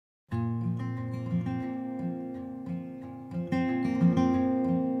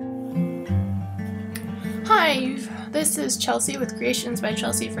This is Chelsea with Creations by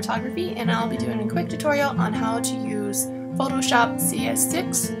Chelsea Photography, and I'll be doing a quick tutorial on how to use Photoshop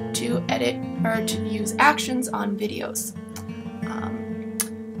CS6 to edit or to use actions on videos.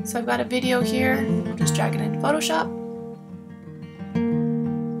 So I've got a video here, I'll just drag it into Photoshop,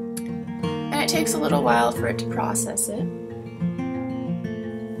 and it takes a little while for it to process it.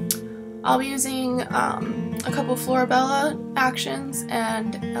 I'll be using a couple Florabella actions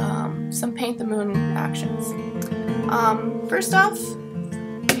and some Paint the Moon actions. First off,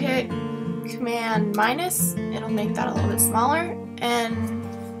 you hit Command minus, it'll make that a little bit smaller, and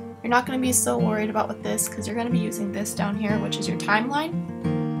you're not going to be so worried about with this because you're going to be using this down here, which is your timeline.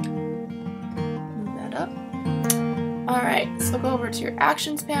 Move that up. Alright, so go over to your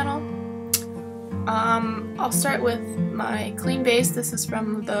actions panel. I'll start with my clean base. This is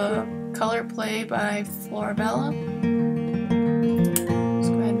from the Color Play by Florabella.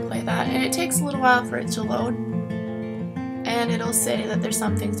 Just go ahead and play that. And it takes a little while for it to load. And it'll say that there's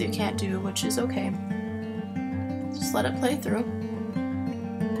some things you can't do, which is okay. Just let it play through.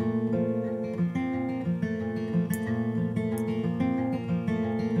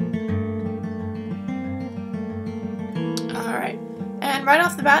 Alright, and right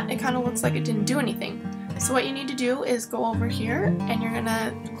off the bat, it kind of looks like it didn't do anything. So what you need to do is go over here, and you're going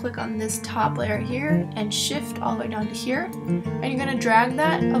to click on this top layer here, and shift all the way down to here, and you're going to drag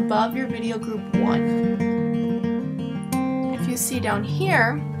that above your video group 1. If you see down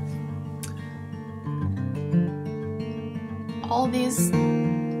here, all these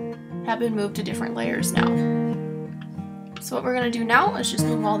have been moved to different layers now. So what we're going to do now is just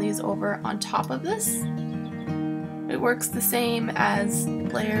move all these over on top of this. It works the same as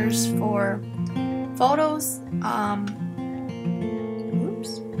layers for photos.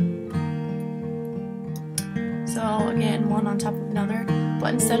 Oops. So again, one on top of another,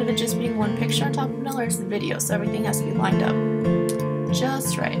 but instead of it just being one picture on top of another, it's the video, so everything has to be lined up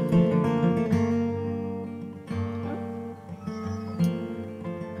just right.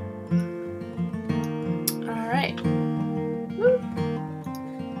 Alright.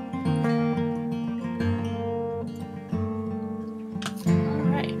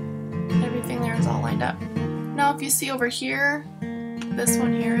 Alright. Everything there is all lined up. Now if you see over here, this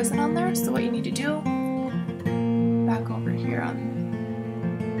one here isn't on there, so what you need to do, back over here on,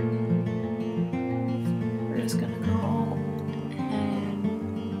 we're just going to go and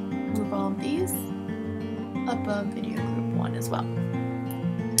move all of these above video group 1 as well.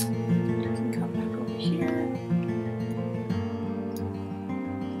 You can come back over here.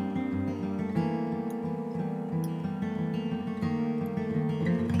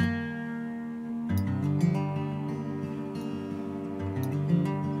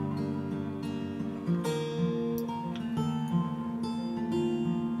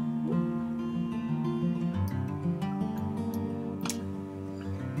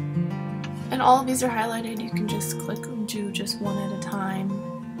 And all of these are highlighted. You can just click and do just one at a time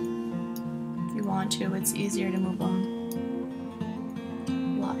if you want to. It's easier to move them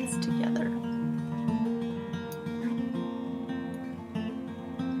lots together.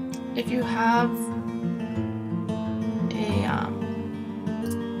 If you have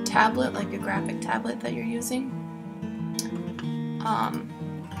a tablet, like a graphic tablet that you're using,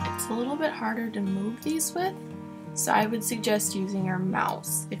 it's a little bit harder to move these with. So I would suggest using your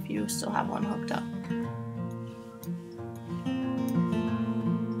mouse if you still have one hooked up.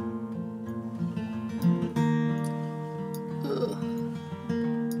 Ugh.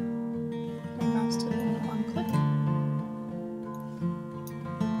 My mouse did one click.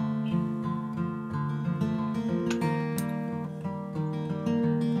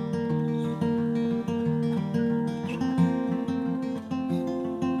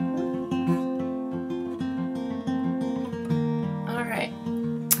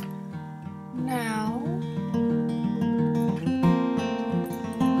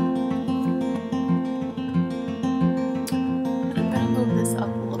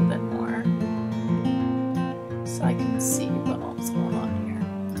 So I can see what all's going on here.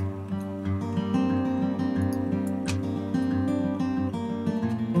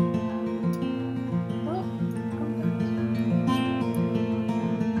 Oh,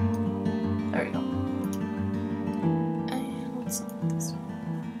 there we go. And let's look at this one.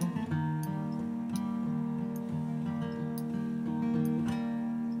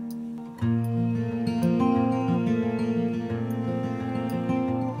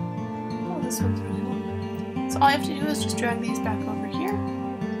 Oh, this one's really long. So all you have to do is just drag these back over here,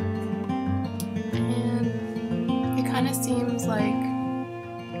 and it kind of seems like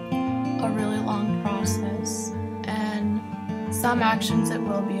a really long process, and some actions it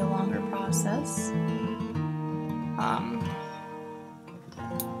will be a longer process.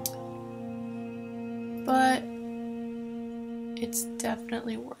 But it's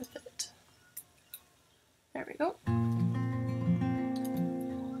definitely worth it. There we go.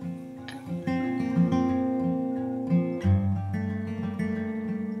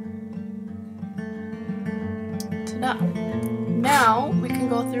 Now we can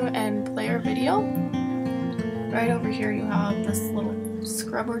go through and play our video. Right over here you have this little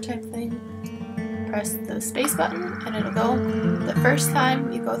scrubber type thing. Press the space button and it'll go. The first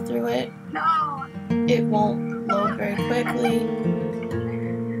time you go through it, it won't load very quickly.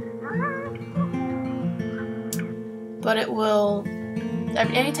 But it will,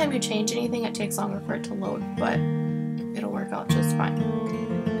 anytime you change anything it takes longer for it to load, but it'll work out just fine.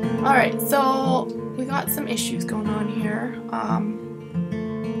 Alright, so we got some issues going on here.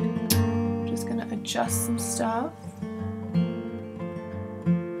 Just gonna adjust some stuff.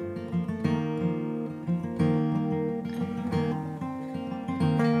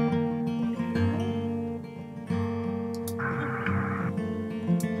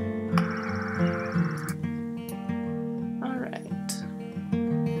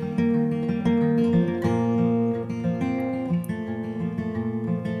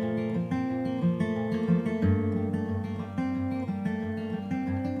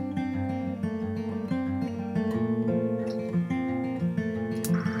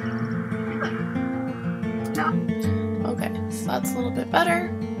 Okay, so that's a little bit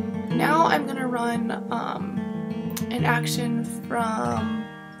better. Now I'm gonna run an action from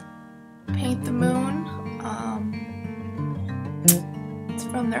Paint the Moon. It's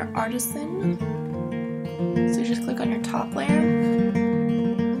from their Artisan. So you just click on your top layer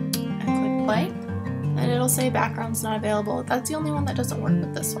and click play, and it'll say background's not available. That's the only one that doesn't work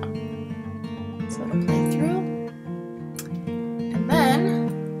with this one. So it'll play through, and then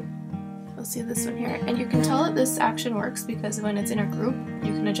see this one here, and you can tell that this action works because when it's in a group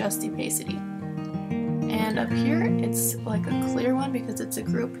you can adjust the opacity, and up here it's like a clear one because it's a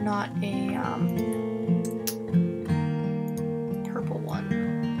group, not a purple one.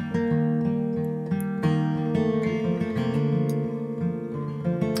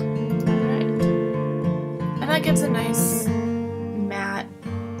 Alright, and that gives a nice matte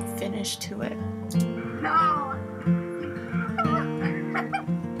finish to it.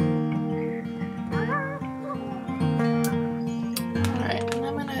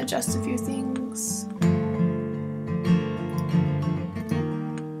 Adjust a few things.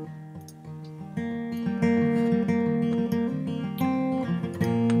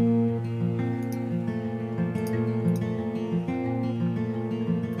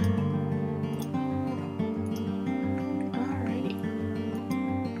 Alrighty.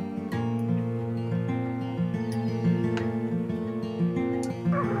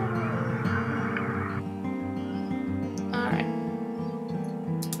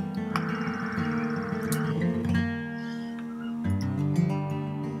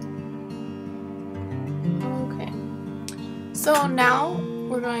 So now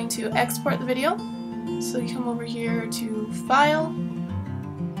we're going to export the video. So you come over here to File,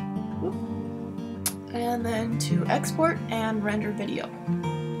 and then to Export and Render Video.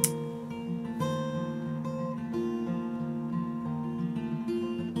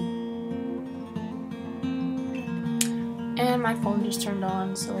 And my phone just turned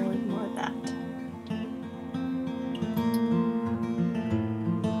on, so ignore that.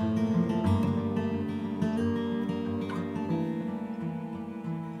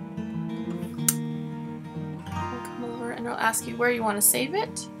 And it'll ask you where you want to save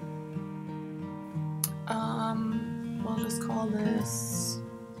it. We'll just call this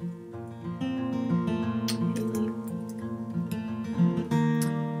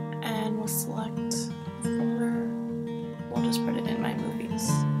and we'll select folder. We'll just put it in my movies.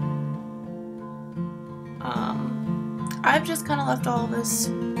 I've just kind of left all of this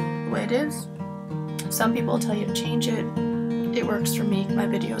the way it is. Some people tell you to change it. It works for me. My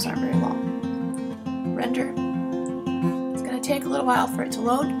videos aren't very long. Render. Take a little while for it to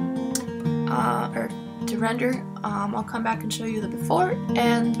load or to render. I'll come back and show you the before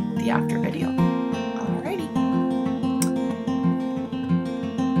and the after video.